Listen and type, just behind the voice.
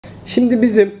Şimdi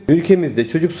bizim ülkemizde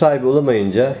çocuk sahibi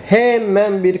olamayınca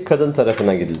hemen bir kadın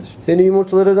tarafına gidilir. Senin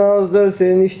yumurtaların azdır,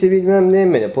 senin işte bilmem ne,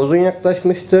 menopozun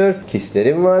yaklaşmıştır,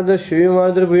 kistlerin vardır, şuyun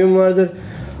vardır, buyun vardır.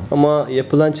 Ama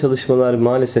yapılan çalışmalar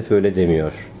maalesef öyle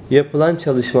demiyor. Yapılan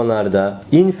çalışmalarda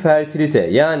infertilite,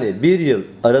 yani bir yıl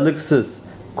aralıksız,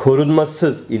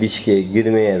 korunmasız ilişkiye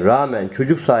girmeye rağmen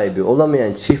çocuk sahibi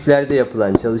olamayan çiftlerde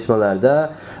yapılan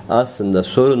çalışmalarda aslında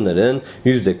sorunların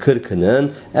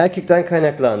 %40'ının erkekten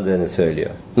kaynaklandığını söylüyor.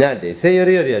 Neredeyse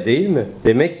yarı yarıya, değil mi?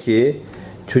 Demek ki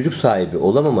çocuk sahibi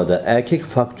olamamada erkek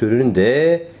faktörünü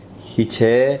de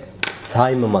hiçe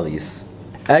saymamalıyız.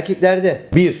 Erkeklerde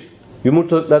 1.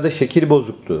 Yumurtalıklarda şekil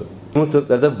bozukluğu,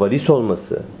 yumurtalıklarda varis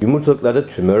olması, yumurtalıklarda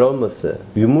tümör olması,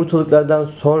 yumurtalıklardan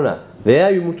sonra veya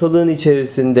yumurtalığın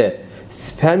içerisinde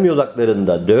sperm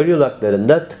yolaklarında, döl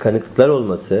yolaklarında tıkanıklıklar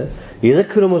olması ya da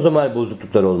kromozomal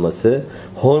bozukluklar olması,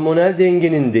 hormonal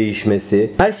dengenin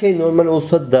değişmesi, her şey normal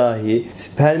olsa dahi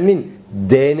spermin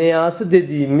DNA'sı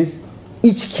dediğimiz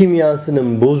iç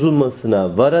kimyasının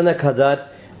bozulmasına varana kadar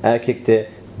erkekte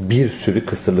bir sürü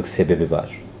kısırlık sebebi var.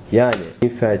 Yani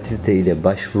infertilite ile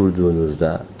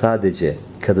başvurduğunuzda sadece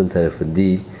kadın tarafı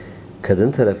değil,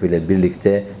 kadın tarafıyla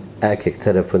birlikte erkek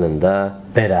tarafının da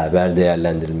beraber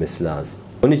değerlendirilmesi lazım.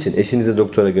 Onun için eşinizi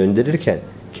doktora gönderirken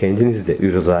kendiniz de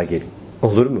üroloğa gelin.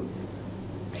 Olur mu?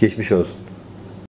 Geçmiş olsun.